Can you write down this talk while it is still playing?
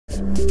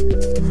Hi,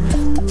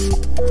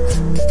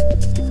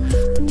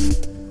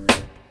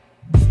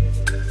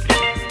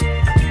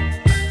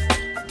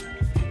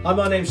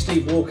 my name's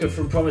Steve Walker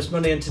from Promise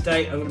Money, and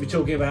today I'm going to be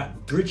talking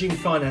about bridging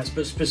finance,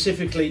 but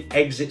specifically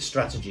exit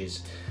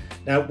strategies.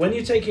 Now, when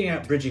you're taking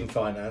out bridging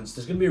finance,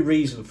 there's going to be a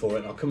reason for it,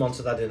 and I'll come on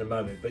to that in a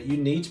moment, but you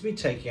need to be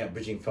taking out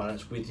bridging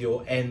finance with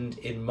your end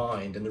in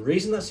mind. And the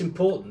reason that's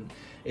important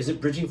is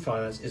that bridging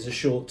finance is a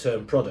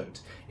short-term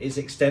product. It's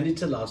extended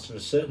to last for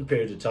a certain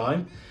period of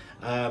time,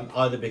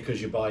 either because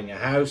you're buying a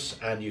house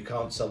and you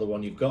can't sell the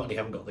one you've got and you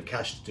haven't got the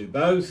cash to do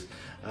both,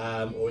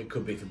 or it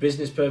could be for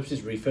business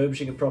purposes,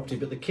 refurbishing a property.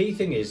 But the key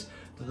thing is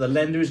that the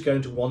lender is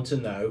going to want to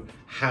know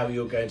how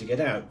you're going to get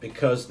out,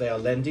 because they are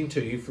lending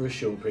to you for a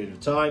short period of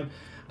time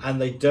and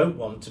they don't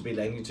want to be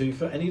lending to you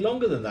for any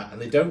longer than that,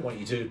 and they don't want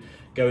you to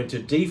go into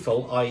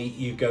default, i.e.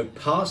 you go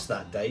past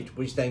that date,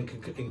 which then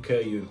can incur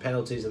you in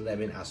penalties and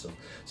them in hassle.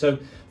 So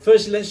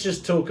firstly, let's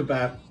just talk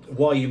about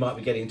why you might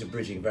be getting into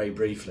bridging very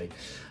briefly.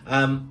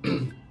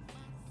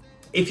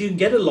 If you can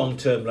get a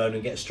long-term loan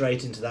and get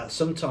straight into that,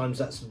 sometimes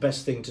that's the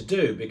best thing to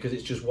do because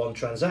it's just one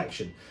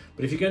transaction.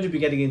 But if you're going to be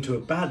getting into a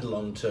bad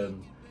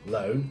long-term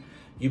loan,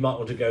 you might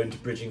want to go into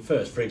bridging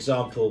first. For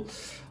example,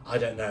 I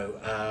don't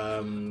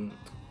know,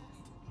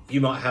 you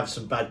might have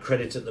some bad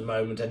credit at the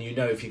moment, and you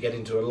know if you get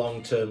into a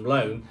long-term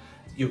loan,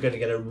 you're going to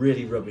get a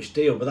really rubbish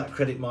deal, but that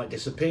credit might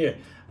disappear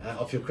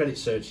off your credit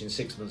search in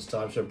 6 months'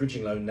 time. So a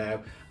bridging loan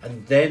now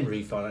and then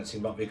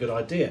refinancing might be a good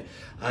idea.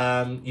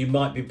 You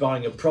might be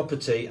buying a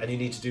property and you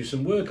need to do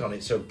some work on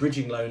it. So a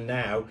bridging loan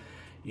now,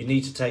 you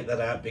need to take that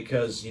out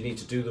because you need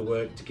to do the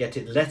work to get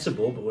it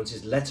lettable, but once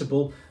it's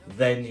lettable,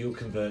 then you'll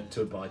convert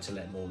to a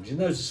buy-to-let mortgage. And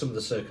those are some of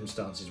the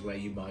circumstances where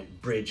you might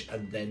bridge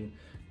and then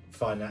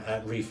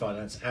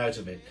refinance out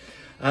of it.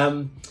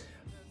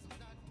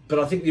 But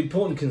I think the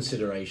important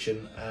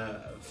consideration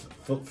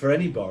for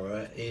any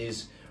borrower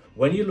is,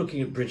 when you're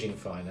looking at bridging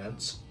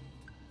finance,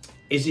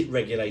 is it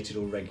regulated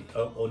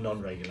or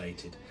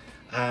non-regulated?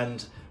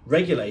 And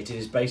regulated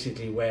is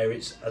basically where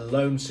it's a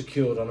loan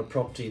secured on a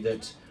property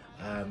that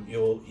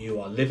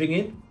you are living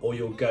in, or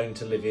you're going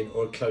to live in,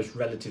 or a close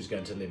relative is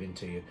going to live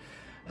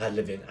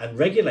in. And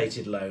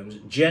regulated loans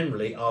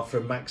generally are for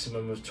a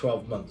maximum of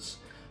 12 months.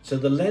 So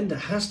the lender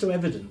has to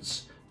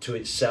evidence to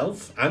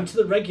itself and to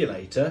the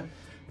regulator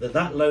that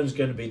that loan's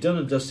going to be done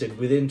and dusted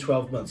within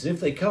 12 months. And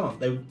if they can't,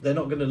 they're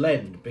not going to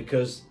lend,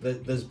 because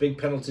there's big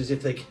penalties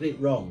if they get it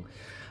wrong.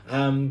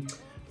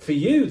 For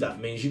you, that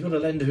means you've got a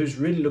lender who's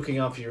really looking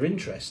after your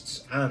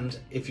interests. And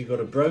if you've got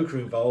a broker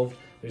involved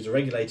who's a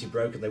regulated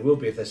broker, they will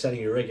be if they're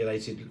selling you a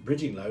regulated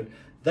bridging loan,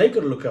 they've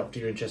got to look after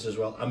your interests as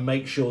well and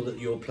make sure that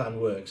your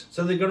plan works.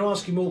 So they're going to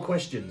ask you more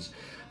questions,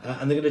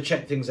 and they're going to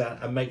check things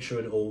out and make sure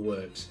it all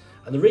works.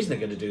 And the reason they're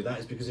going to do that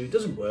is because if it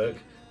doesn't work,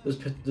 there's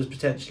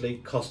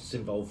potentially costs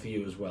involved for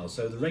you as well.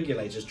 So the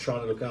regulator's trying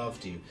to look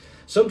after you.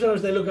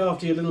 Sometimes they look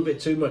after you a little bit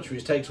too much,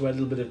 which takes away a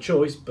little bit of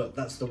choice, but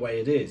that's the way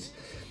it is.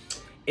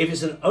 If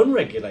it's an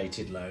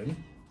unregulated loan,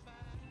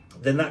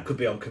 then that could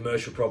be on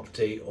commercial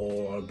property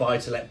or on a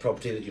buy-to-let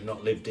property that you've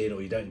not lived in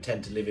or you don't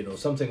intend to live in or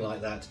something like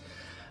that.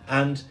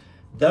 And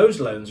those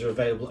loans are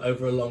available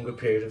over a longer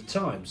period of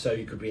time. So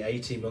you could be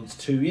 18 months,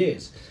 2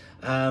 years.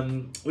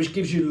 Which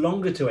gives you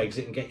longer to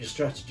exit and get your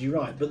strategy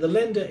right. But the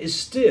lender is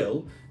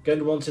still going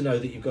to want to know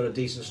that you've got a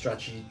decent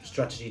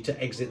strategy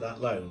to exit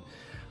that loan.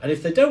 And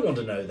if they don't want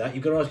to know that,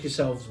 you've got to ask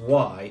yourselves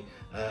why.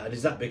 And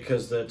is that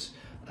because that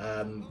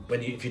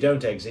if you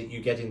don't exit,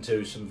 you get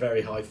into some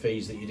very high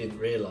fees that you didn't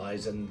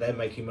realise, and they're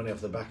making money off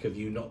the back of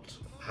you not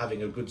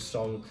having a good,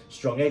 strong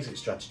exit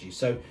strategy.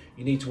 So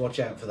you need to watch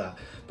out for that.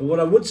 But what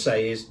I would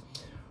say is,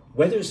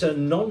 whether it's a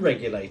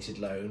non-regulated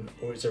loan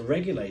or it's a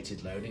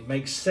regulated loan, it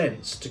makes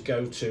sense to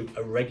go to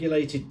a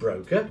regulated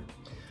broker,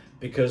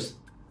 because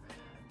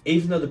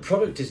even though the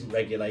product isn't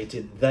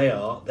regulated, they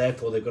are.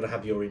 Therefore, they've got to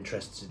have your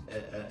interests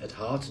at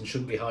heart and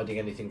shouldn't be hiding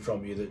anything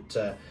from you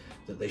that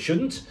they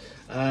shouldn't.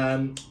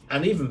 And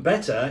even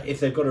better, if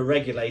they've got a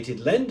regulated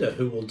lender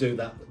who will do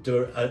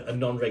a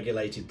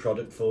non-regulated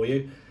product for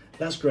you,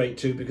 that's great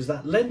too, because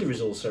that lender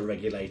is also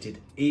regulated,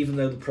 even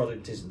though the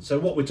product isn't. So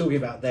what we're talking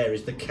about there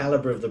is the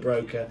caliber of the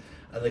broker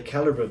and the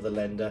caliber of the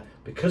lender.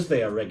 Because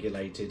they are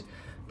regulated,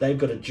 they've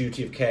got a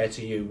duty of care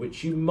to you,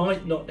 which you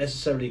might not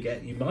necessarily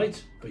get.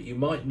 But you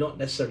might not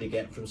necessarily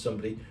get from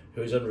somebody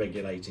who is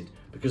unregulated,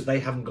 because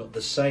they haven't got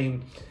the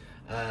same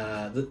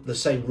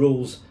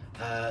rules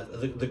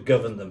that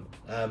govern them.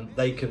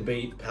 They can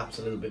be perhaps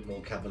a little bit more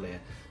cavalier.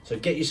 So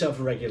get yourself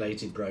a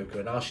regulated broker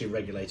and ask your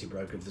regulated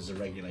broker if there's a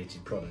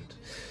regulated product.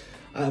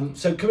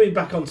 So coming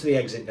back onto the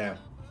exit now,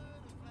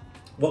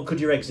 what could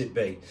your exit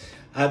be?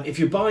 If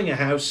you're buying a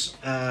house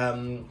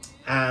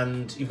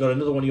and you've got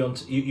another one, you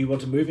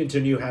want to move into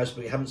a new house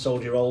but you haven't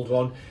sold your old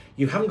one,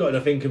 you haven't got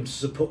enough income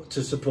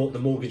to support the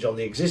mortgage on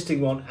the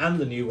existing one and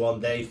the new one,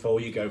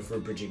 therefore you go for a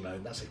bridging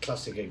loan. That's a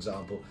classic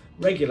example,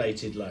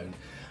 regulated loan.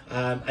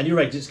 And your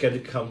exit's going to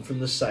come from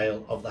the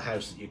sale of the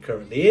house that you're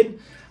currently in.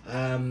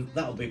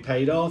 That'll be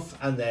paid off,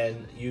 and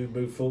then you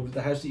move forward with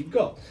the house that you've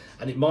got.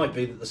 And it might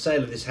be that the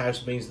sale of this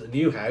house means that the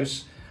new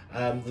house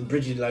the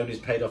bridging loan is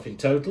paid off in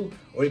total,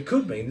 or it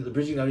could mean that the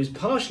bridging loan is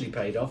partially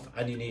paid off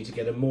and you need to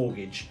get a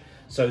mortgage.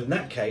 So in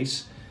that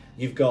case,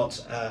 you've got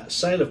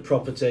sale of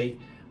property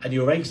and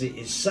your exit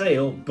is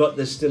sale, but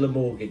there's still a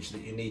mortgage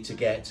that you need to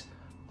get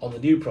on the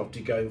new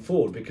property going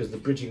forward, because the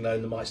bridging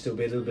loan, there might still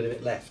be a little bit of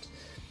it left.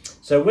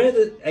 So where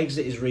the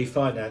exit is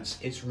refinance,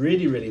 it's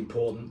really, really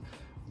important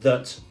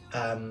that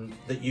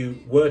that you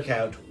work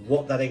out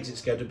what that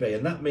exit's going to be.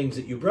 And that means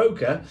that your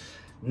broker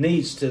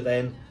needs to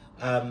then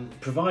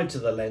provide to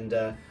the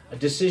lender a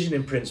decision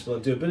in principle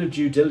and do a bit of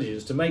due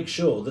diligence to make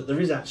sure that there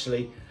is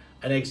actually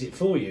an exit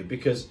for you.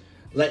 Because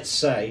let's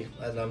say,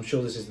 and I'm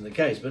sure this isn't the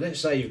case, but let's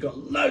say you've got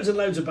loads and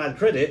loads of bad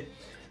credit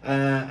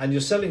and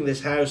you're selling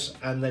this house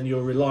and then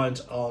you're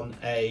reliant on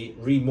a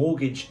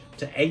remortgage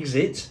to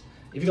exit.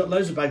 If you've got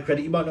loads of bad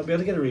credit, you might not be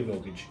able to get a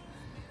remortgage.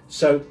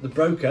 So the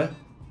broker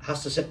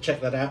has to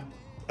check that out,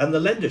 and the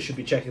lender should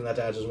be checking that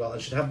out as well,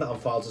 and should have that on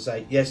file to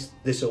say, yes,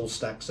 this all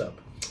stacks up.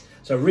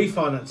 So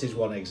refinance is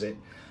one exit,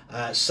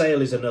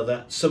 sale is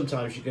another.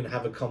 Sometimes you can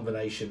have a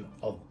combination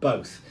of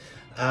both.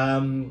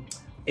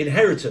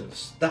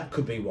 Inheritance, that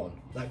could be one,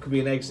 that could be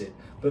an exit.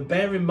 But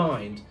bear in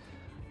mind,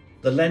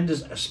 the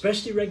lenders,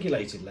 especially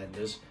regulated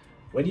lenders,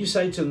 when you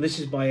say to them, this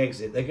is my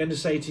exit, they're going to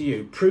say to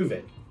you, prove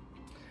it.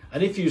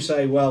 And if you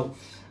say, well,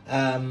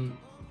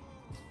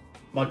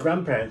 my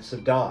grandparents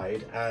have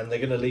died and they're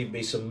going to leave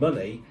me some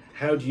money,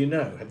 how do you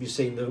know? Have you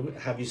seen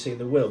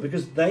the will?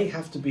 Because they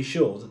have to be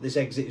sure that this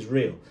exit is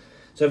real.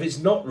 So if it's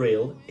not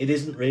real, it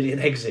isn't really an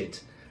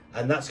exit,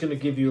 and that's going to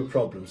give you a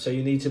problem. So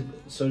you need to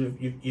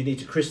you need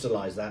to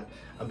crystallize that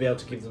and be able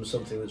to give them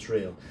something that's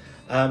real.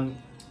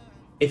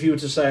 If you were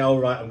to say, all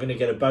right, I'm going to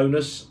get a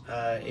bonus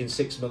in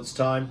 6 months'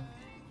 time,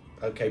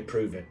 okay,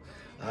 prove it.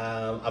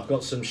 I've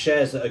got some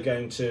shares that are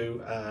going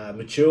to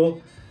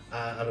mature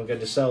and I'm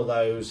going to sell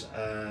those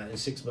in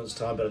 6 months'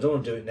 time, but I don't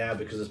want to do it now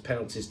because there's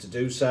penalties to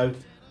do so.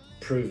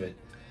 Prove it.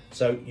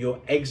 So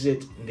your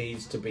exit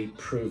needs to be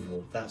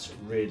provable. That's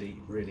really,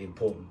 really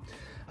important.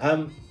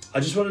 I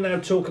just want to now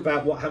talk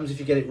about what happens if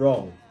you get it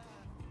wrong.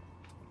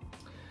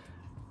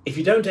 If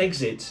you don't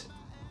exit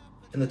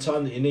in the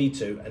time that you need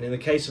to, and in the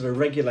case of a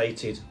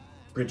regulated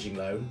bridging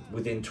loan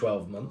within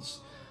 12 months,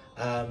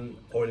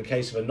 or in the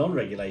case of a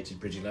non-regulated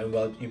bridging loan,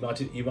 well, you might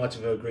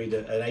have agreed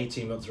an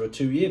 18-month or a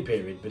 2-year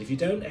period. But if you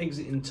don't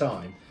exit in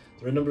time,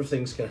 there are a number of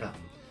things can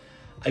happen.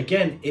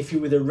 Again, if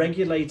you're with a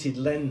regulated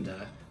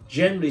lender,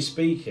 generally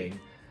speaking,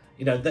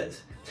 you know, they're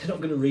not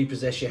going to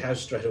repossess your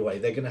house straight away.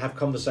 They're going to have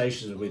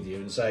conversations with you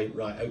and say,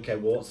 right, okay,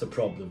 well, what's the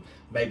problem?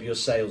 Maybe your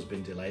sale's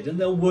been delayed, and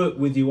they'll work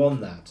with you on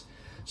that.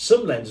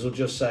 Some lenders will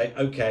just say,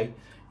 okay,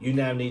 you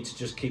now need to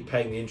just keep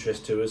paying the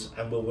interest to us,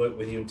 and we'll work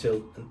with you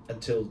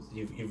until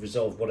you've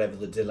resolved whatever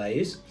the delay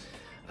is.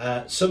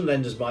 Some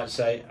lenders might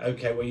say,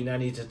 okay, well, you now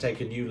need to take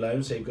a new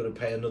loan, so you've got to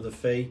pay another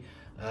fee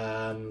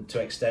to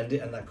extend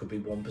it, and that could be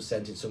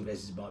 1%. In some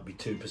cases, it might be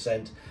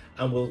 2%,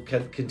 and we'll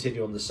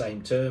continue on the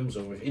same terms.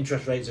 Or if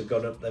interest rates have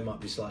gone up, there might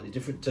be slightly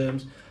different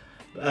terms,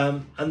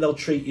 and they'll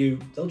treat you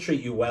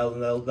well,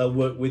 and they'll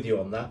work with you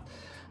on that.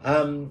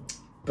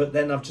 But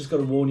then I've just got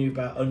to warn you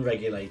about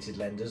unregulated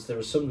lenders. There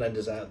are some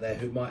lenders out there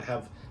who might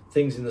have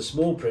things in the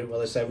small print where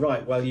they say,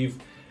 right, well, you've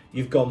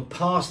gone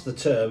past the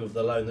term of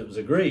the loan that was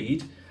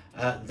agreed,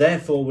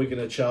 therefore we're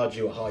going to charge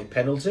you a high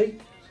penalty,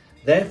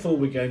 therefore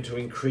we're going to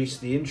increase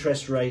the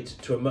interest rate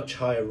to a much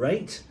higher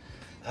rate.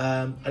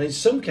 And in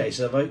some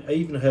cases, I've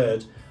even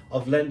heard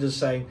of lenders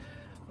saying,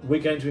 we're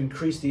going to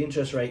increase the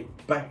interest rate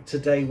back to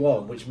day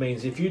one, which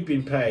means if you'd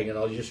been paying, and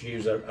I'll just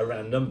use a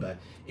round number,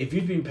 if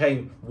you'd been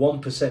paying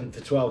 1% for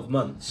 12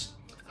 months,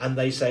 and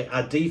they say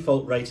our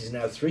default rate is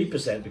now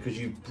 3% because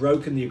you've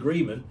broken the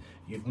agreement,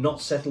 you've not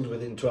settled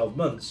within 12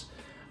 months,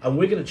 and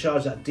we're going to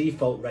charge that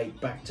default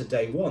rate back to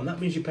day one, that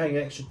means you're paying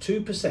an extra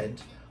 2%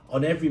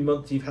 on every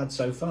month you've had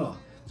so far.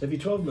 So if you're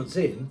 12 months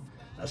in,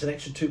 that's an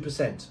extra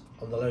 2%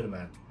 on the loan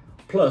amount,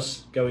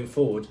 plus going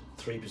forward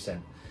 3%.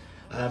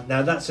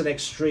 Now that's an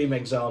extreme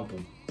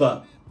example,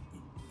 but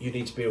you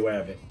need to be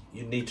aware of it.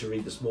 You need to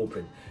read the small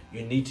print.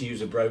 You need to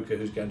use a broker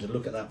who's going to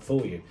look at that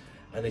for you.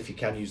 And if you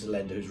can, use a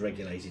lender who's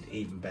regulated,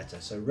 even better.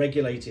 So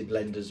regulated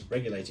lenders,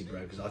 regulated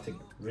brokers, I think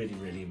really,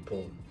 really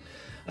important.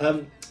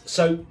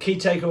 So key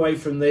takeaway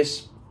from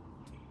this,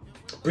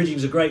 bridging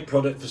is a great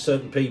product for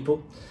certain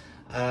people.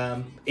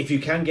 If you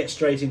can get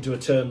straight into a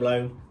term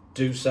loan,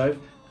 do so.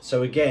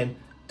 So again,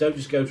 don't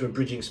just go to a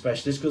bridging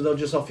specialist because they'll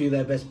just offer you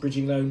their best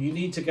bridging loan. You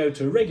need to go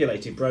to a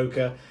regulated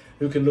broker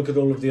who can look at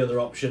all of the other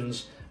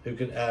options, who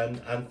can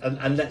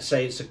and let's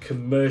say it's a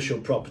commercial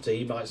property,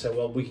 you might say,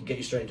 well, we can get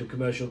you straight into a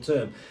commercial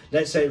term.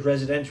 Let's say it's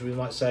residential, we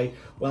might say,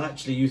 well,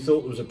 actually you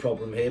thought there was a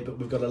problem here, but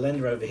we've got a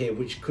lender over here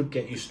which could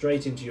get you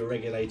straight into your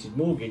regulated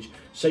mortgage,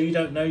 so you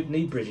don't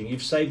need bridging.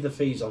 You've saved the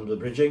fees on the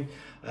bridging,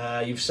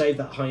 you've saved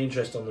that high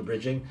interest on the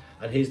bridging,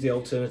 and here's the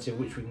alternative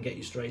which we can get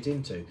you straight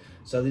into.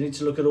 So they need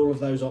to look at all of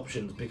those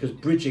options, because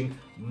bridging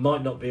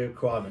might not be a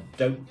requirement.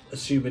 Don't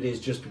assume it is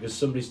just because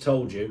somebody's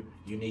told you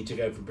you need to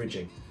go for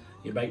bridging.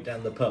 Your mate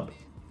down the pub,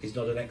 he's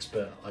not an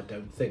expert, I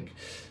don't think.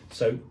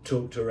 So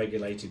talk to a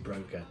regulated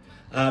broker.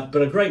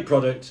 But a great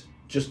product,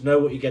 just know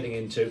what you're getting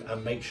into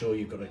and make sure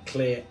you've got a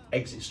clear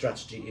exit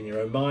strategy in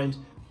your own mind,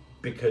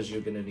 because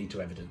you're going to need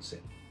to evidence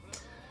it.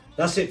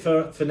 That's it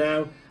for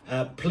now.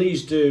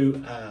 Please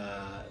do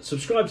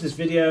subscribe to this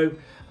video,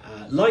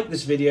 like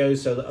this video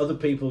so that other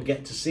people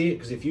get to see it,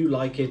 because if you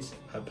like it,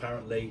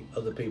 apparently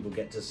other people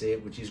get to see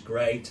it, which is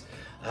great,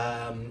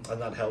 and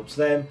that helps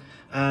them.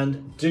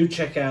 And do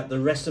check out the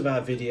rest of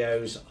our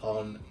videos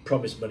on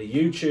Promise Money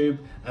YouTube,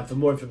 and for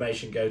more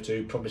information go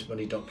to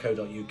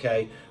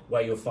promisemoney.co.uk,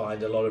 where you'll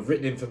find a lot of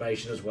written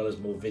information as well as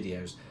more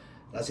videos.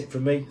 That's it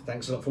from me.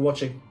 Thanks a lot for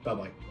watching. Bye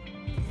bye.